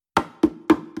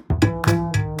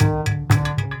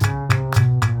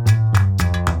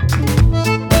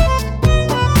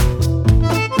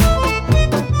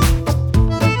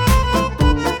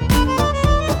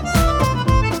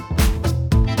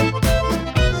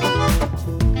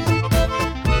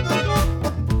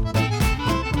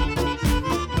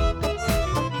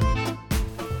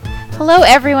Hello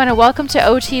everyone and welcome to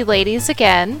OT Ladies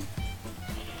again.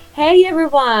 Hey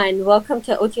everyone, welcome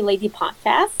to OT Lady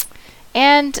Podcast.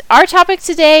 And our topic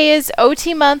today is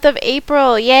OT month of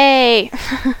April. Yay!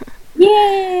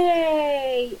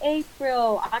 Yay!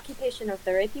 April, occupational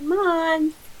therapy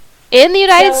month. In the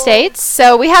United States,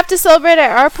 so we have to celebrate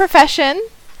our profession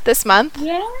this month.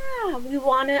 Yeah, we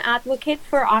want to advocate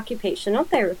for occupational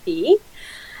therapy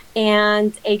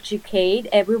and educate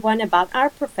everyone about our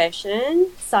profession.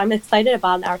 So I'm excited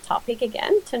about our topic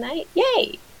again tonight.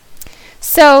 Yay!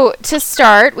 So to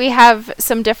start, we have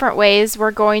some different ways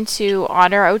we're going to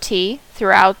honor OT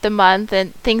throughout the month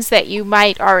and things that you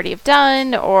might already have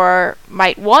done or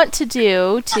might want to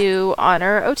do to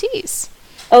honor OTs.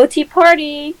 OT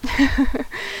party.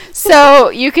 So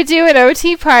you could do an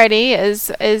OT party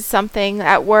is something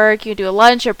at work. You do a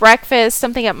lunch or breakfast,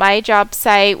 something at my job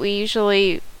site. We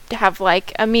usually have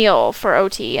like a meal for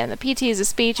OT, and the PT is a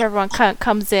speech. Everyone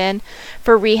comes in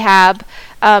for rehab,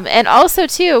 and also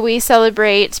too we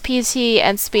celebrate PT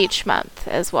and speech month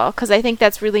as well, because I think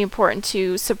that's really important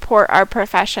to support our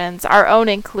professions, our own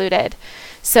included.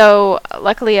 So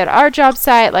luckily at our job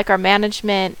site, like our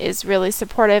management is really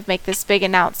supportive, make this big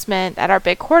announcement at our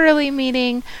big quarterly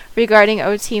meeting regarding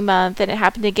OT month, and it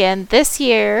happened again this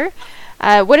year.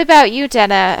 What about you,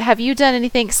 Dana? Have you done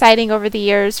anything exciting over the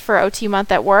years for OT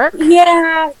month at work?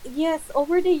 Yes,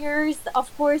 over the years,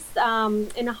 of course,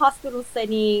 in a hospital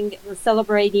setting, we're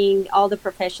celebrating all the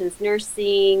professions,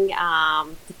 nursing,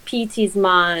 the PT's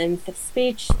month,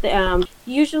 speech.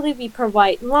 Usually we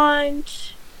provide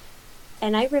lunch,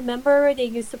 and I remember they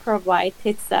used to provide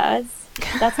pizzas.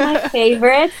 That's my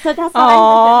favorite, so that's what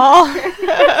I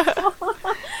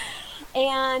remember.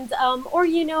 And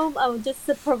just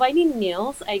providing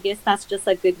meals. I guess that's just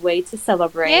a good way to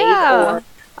celebrate. Yeah.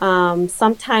 Or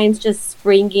sometimes just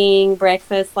bringing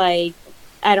breakfast, like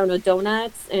I don't know,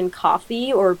 donuts and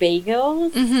coffee or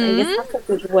bagels. Mm-hmm. I guess that's a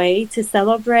good way to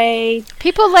celebrate.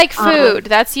 People like food.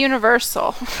 That's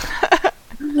universal.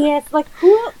 Yes, like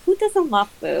who doesn't love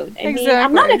food? I mean,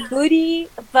 I'm not a foodie,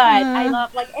 but I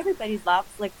love, like, everybody loves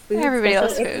like food. Everybody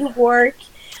loves food.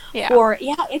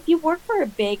 If you work for a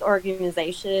big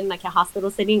organization like a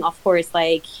hospital setting, of course,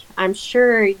 like I'm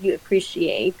sure you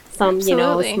appreciate some,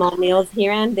 Absolutely. small meals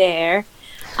here and there.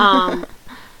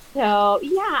 So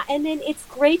yeah, and then it's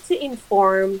great to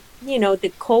inform,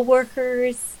 the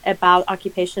coworkers about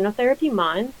Occupational Therapy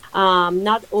Month.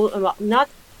 Not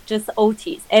just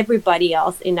OTs, everybody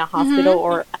else in the hospital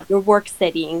or your work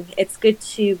setting. It's good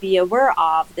to be aware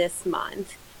of this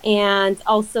month. And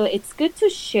also, it's good to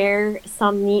share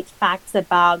some neat facts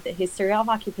about the history of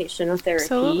occupational therapy.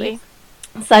 Absolutely.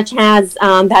 Such as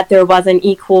that there was an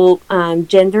equal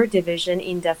gender division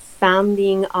in the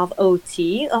founding of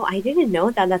OT. Oh, I didn't know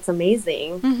that. That's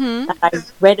amazing. That I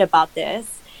read about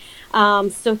this.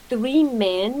 So 3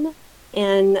 men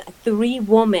and 3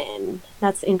 women.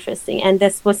 That's interesting. And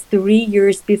this was 3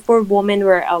 years before women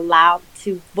were allowed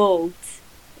to vote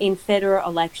in federal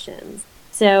elections.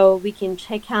 So we can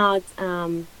check out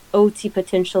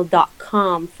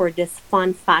otpotential.com for this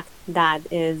fun fact that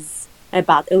is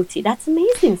about OT. That's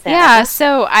amazing, Sarah. Yeah,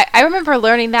 so I remember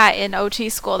learning that in OT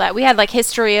school, that we had like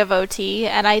history of OT,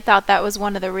 and I thought that was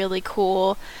one of the really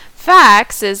cool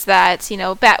facts, is that,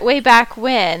 way back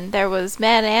when there was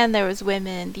men and there was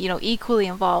women, equally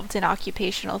involved in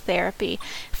occupational therapy,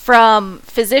 from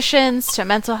physicians to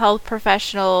mental health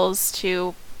professionals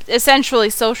to essentially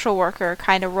social worker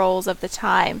kind of roles of the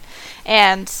time,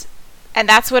 and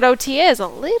that's what OT is, a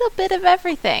little bit of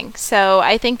everything. So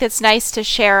I think that's nice to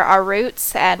share our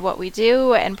roots and what we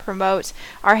do and promote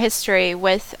our history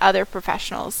with other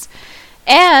professionals.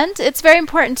 And it's very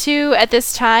important too at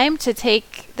this time to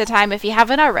take the time, if you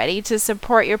haven't already, to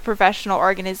support your professional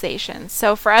organizations.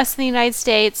 So for us in the United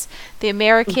States, the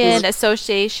American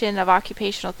Association of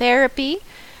Occupational Therapy,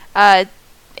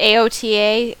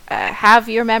 AOTA, have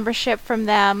your membership from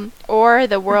them, or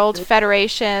the World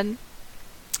Federation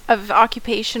of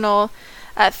Occupational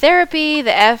Therapy,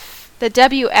 the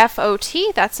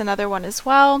WFOT, that's another one as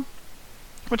well,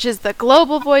 which is the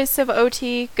global voice of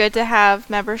OT, good to have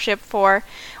membership for,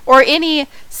 or any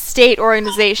state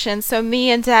organization. So me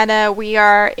and Dana, we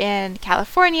are in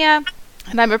California,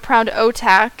 and I'm a proud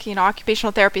OTAC,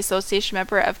 Occupational Therapy Association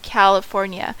member of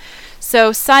California.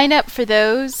 So sign up for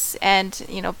those, and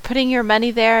putting your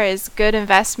money there is good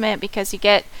investment because you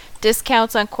get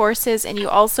discounts on courses, and you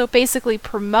also basically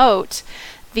promote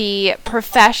the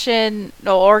professional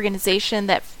organization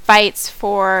that fights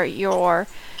for your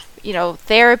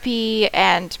therapy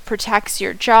and protects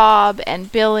your job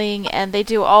and billing, and they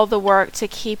do all the work to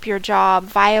keep your job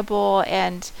viable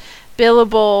and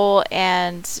billable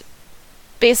and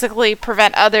basically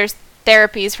prevent other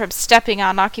therapies from stepping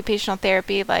on occupational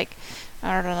therapy, like,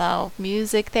 I don't know,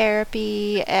 music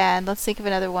therapy, and let's think of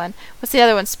another one. What's the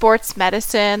other one? Sports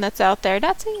medicine that's out there.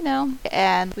 That's,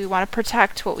 and we want to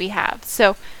protect what we have.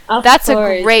 So that's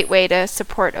a great way to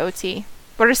support OT.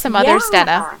 What are some others,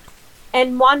 Dana?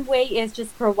 And one way is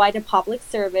just provide a public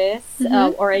service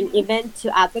or an event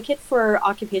to advocate for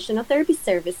occupational therapy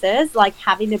services, like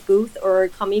having a booth or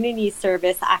community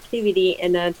service activity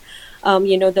in a,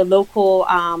 the local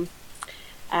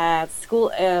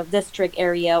school district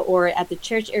area or at the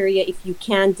church area if you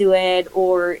can do it,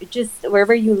 or just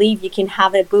wherever you live, you can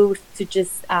have a booth to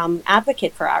just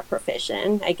advocate for our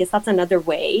profession. I guess that's another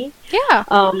way. Yeah.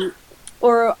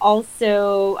 Or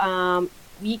also,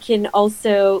 we can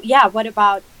also, what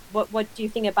about, what do you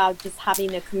think about just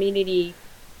having a community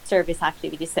service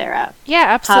activity, Sarah? Yeah,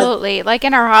 absolutely. Like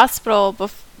in our hospital,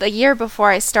 the year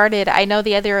before I started, I know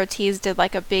the other OTs did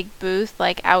like a big booth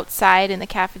like outside in the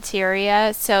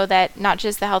cafeteria, so that not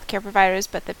just the healthcare providers,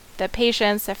 but the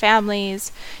patients, the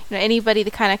families, anybody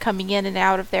that kind of coming in and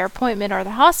out of their appointment or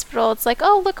the hospital, it's like,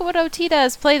 oh, look at what OT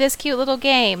does, play this cute little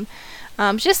game.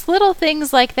 Just little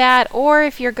things like that. Or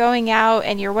if you're going out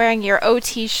and you're wearing your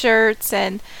OT shirts,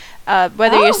 and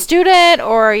whether you're a student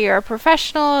or you're a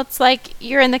professional, it's like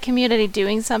you're in the community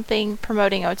doing something,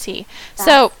 promoting OT.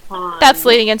 That's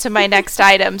leading into my next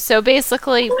item. So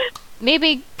basically,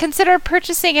 maybe consider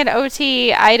purchasing an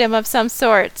OT item of some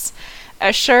sorts.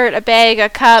 A shirt, a bag, a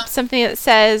cup, something that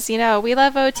says, we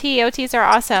love OT. OTs are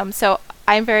awesome. So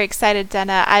I'm very excited,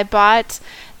 Dana. I bought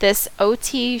this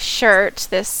OT shirt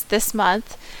this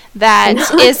month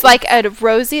that is like a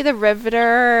Rosie the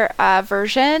Riveter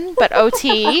version, but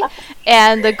OT.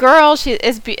 And the girl,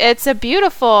 it's a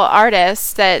beautiful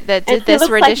artist that did this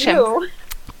rendition.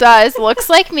 Looks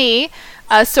like me.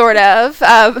 Sort of,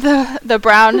 the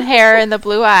brown hair and the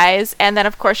blue eyes, and then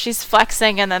of course she's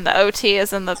flexing, and then the OT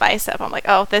is in the bicep. I'm like,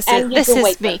 oh, this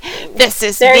is me. This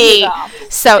is me.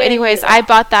 So anyways, I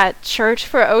bought that shirt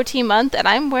for OT month, and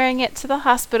I'm wearing it to the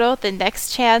hospital the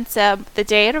next chance the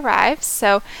day it arrives.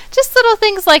 So just little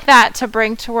things like that to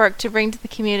bring to work, to bring to the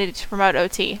community, to promote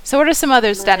OT. So what are some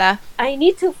others, Dana? I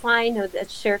need to find a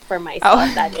shirt for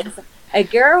myself that is a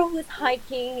girl who's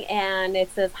hiking and it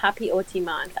says Happy OT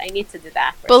Month. I need to do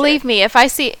that. Believe me, if I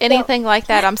see anything like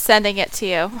that, I'm sending it to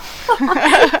you.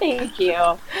 Thank you.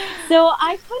 So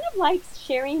I kind of like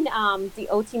sharing the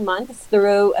OT Month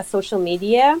through social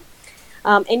media.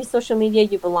 Any social media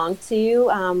you belong to,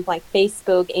 like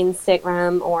Facebook,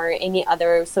 Instagram, or any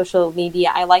other social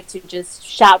media, I like to just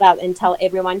shout out and tell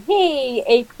everyone, hey,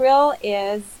 April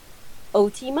is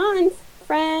OT Month,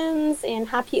 friends, and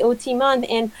Happy OT Month.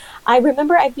 And I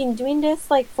remember I've been doing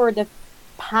this like for the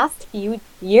past few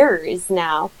years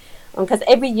now, because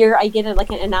every year I get an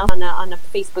announcement on a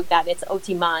Facebook that it's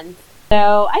OT Month.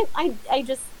 So I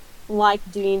just like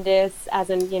doing this as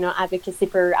an advocacy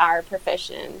for our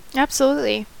profession.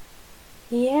 Absolutely.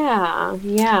 Yeah.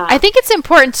 I think it's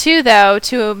important too, though,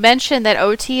 to mention that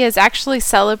OT is actually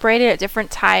celebrated at different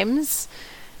times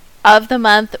of the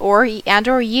month or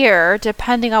year,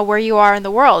 depending on where you are in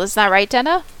the world. Isn't that right,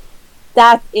 Dana?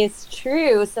 That is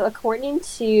true. So according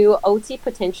to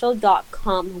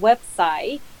otpotential.com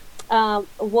website,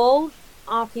 World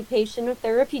Occupational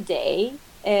Therapy Day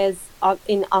is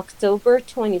in October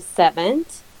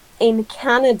 27th. In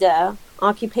Canada,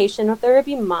 Occupational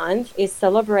Therapy Month is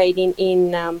celebrating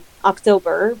in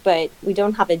October, but we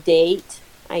don't have a date,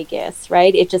 I guess,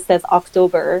 right? It just says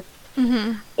October.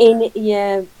 Mm-hmm.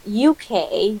 In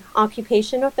UK,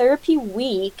 Occupational Therapy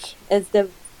Week is the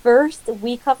first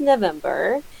week of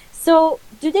November. So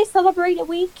do they celebrate a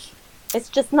week? It's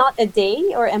just not a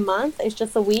day or a month. It's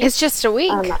just a week. It's just a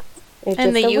week.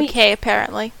 In the UK,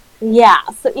 apparently. Yeah.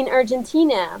 So in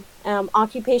Argentina,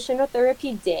 Occupational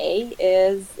Therapy Day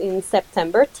is in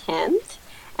September 10th.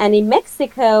 And in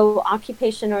Mexico,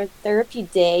 Occupational Therapy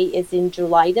Day is in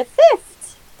July the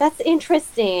 5th. That's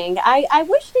interesting. I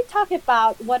wish they'd talk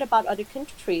about what about other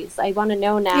countries. I want to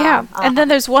know now. Yeah, and then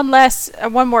there's one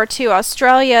more too.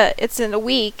 Australia, it's in a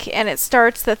week, and it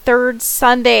starts the third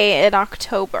Sunday in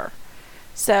October.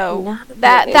 So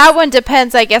that one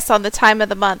depends, I guess, on the time of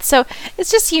the month. So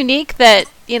it's just unique that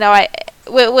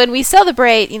when we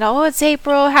celebrate, it's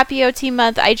April, Happy OT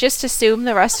Month. I just assume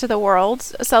the rest of the world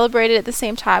celebrated at the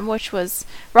same time, which was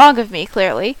wrong of me,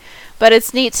 clearly. But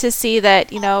it's neat to see that,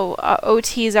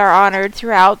 OTs are honored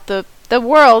throughout the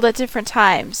world at different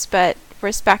times, but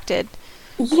respected.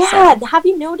 Yeah, so. Have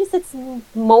you noticed it's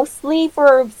mostly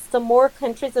for some more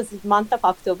countries this month of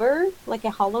October, like a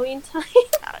Halloween time?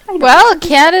 Well,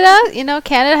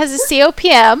 Canada has a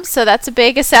COPM, so that's a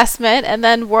big assessment, and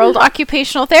then World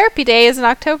Occupational Therapy Day is in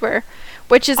October,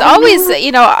 which is always,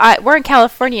 we're in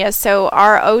California, so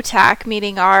our OTAC,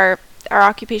 meaning our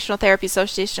Occupational Therapy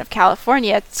Association of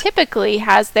California, typically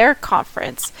has their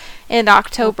conference in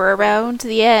October around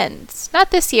the end.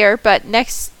 Not this year, but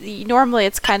normally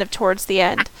it's kind of towards the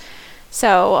end.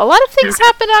 So a lot of things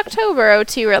happen in October,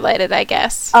 OT related, I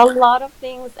guess. A lot of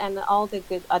things and all the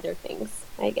good other things,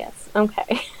 I guess.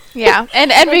 Okay. Yeah,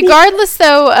 and regardless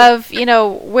though of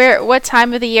what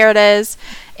time of the year it is,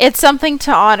 it's something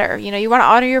to honor. You want to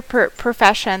honor your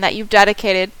profession that you've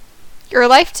dedicated your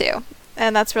life to,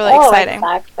 and that's really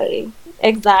exciting.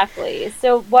 Exactly.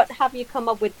 So, what have you come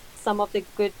up with? Some of the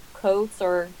good quotes,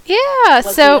 or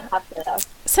so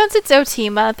since it's OT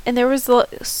month, and there was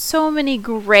so many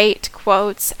great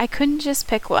quotes, I couldn't just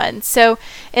pick one. So,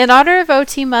 in honor of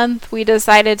OT month, we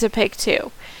decided to pick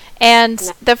two. And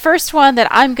the first one that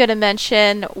I'm going to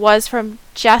mention was from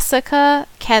Jessica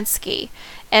Kensky.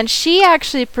 And she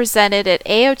actually presented at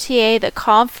AOTA, the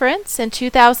conference, in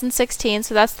 2016.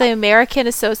 So that's the American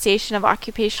Association of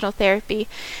Occupational Therapy.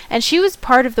 And she was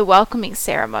part of the welcoming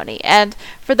ceremony. And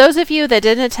for those of you that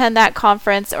didn't attend that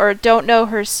conference or don't know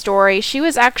her story, she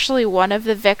was actually one of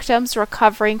the victims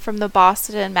recovering from the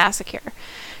Boston Massacre.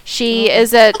 She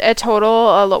is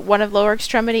one of lower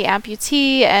extremity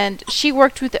amputee, and she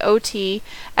worked with OT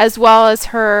as well as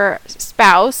her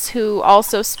spouse, who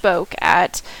also spoke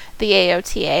at the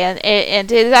AOTA,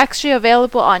 and it is actually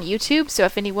available on YouTube. So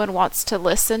if anyone wants to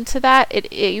listen to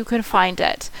that, you can find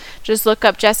it. Just look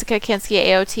up Jessica Kensky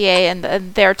AOTA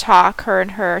and their talk, her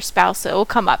and her spouse. It will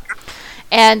come up.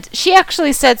 And she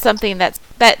actually said something that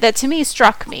to me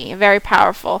struck me, very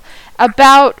powerful,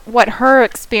 about what her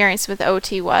experience with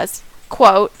OT was.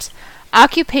 Quote,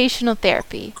 "Occupational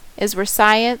therapy is where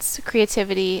science,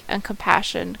 creativity, and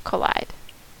compassion collide."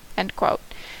 End quote.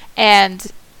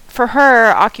 And for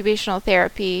her, occupational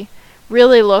therapy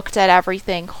really looked at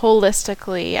everything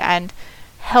holistically and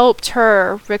helped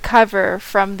her recover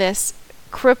from this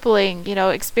crippling,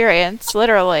 experience,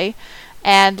 literally,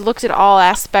 and looked at all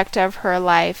aspects of her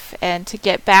life and to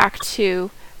get back to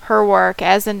her work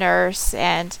as a nurse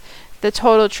and the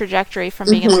total trajectory from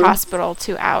being in the hospital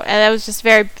to out. And that was just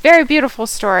very, very beautiful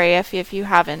story if you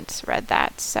haven't read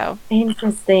that. So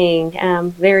interesting.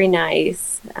 Very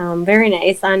nice. Very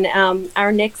nice. And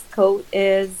our next quote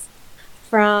is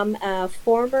from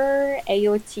former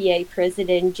AOTA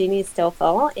President Jeannie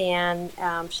Stoffel, and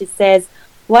she says,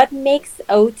 "What makes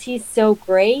OT so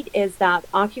great is that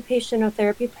occupational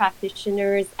therapy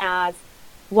practitioners ask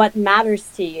what matters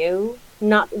to you,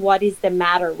 not what is the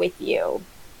matter with you."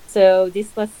 So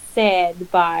this was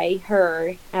said by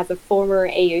her as a former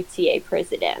AOTA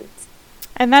president.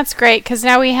 And that's great, because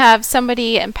now we have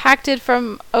somebody impacted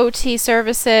from OT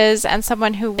services and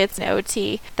someone who is an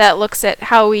OT that looks at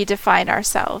how we define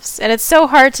ourselves. And it's so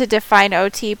hard to define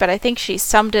OT, but I think she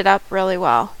summed it up really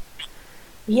well.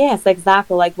 Yes,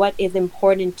 exactly. Like, what is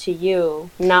important to you,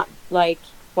 not like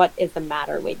what is the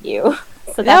matter with you.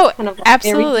 So that's kind of like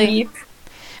absolutely. Very deep.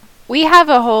 We have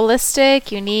a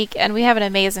holistic, unique, and we have an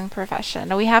amazing profession.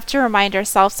 And we have to remind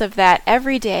ourselves of that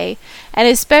every day, and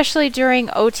especially during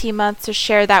OT month, to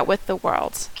share that with the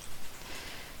world.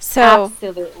 So,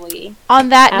 absolutely. On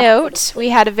that note,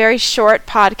 we had a very short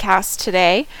podcast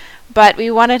today, but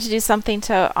we wanted to do something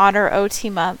to honor OT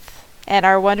month and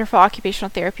our wonderful occupational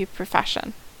therapy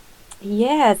profession.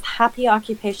 Yes, happy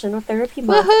occupational therapy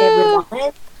month,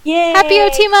 everyone. Yay! Happy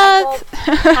OT month!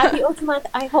 Happy OT month.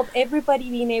 I hope everybody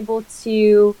being able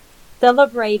to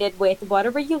celebrate it with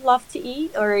whatever you love to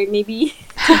eat, or maybe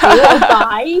to do or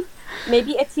buy.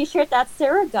 Maybe a t-shirt that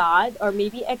Sarah got, or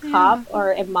maybe a cup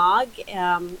or a mug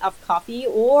of coffee,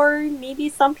 or maybe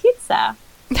some pizza.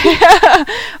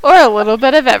 Or a little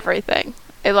bit of everything.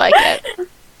 I like it.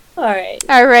 All right.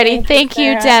 Alrighty. Thank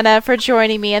you, Dana, for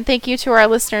joining me, and thank you to our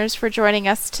listeners for joining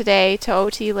us today to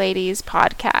OT Ladies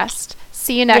podcast.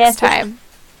 See you next time.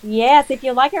 Yes, if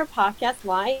you like our podcast,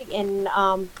 like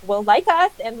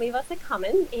us and leave us a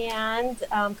comment, and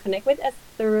connect with us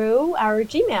through our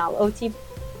Gmail,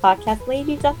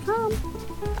 otpodcastlady.com.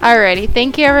 Alrighty.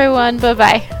 Thank you, everyone.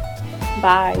 Bye-bye.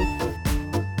 Bye.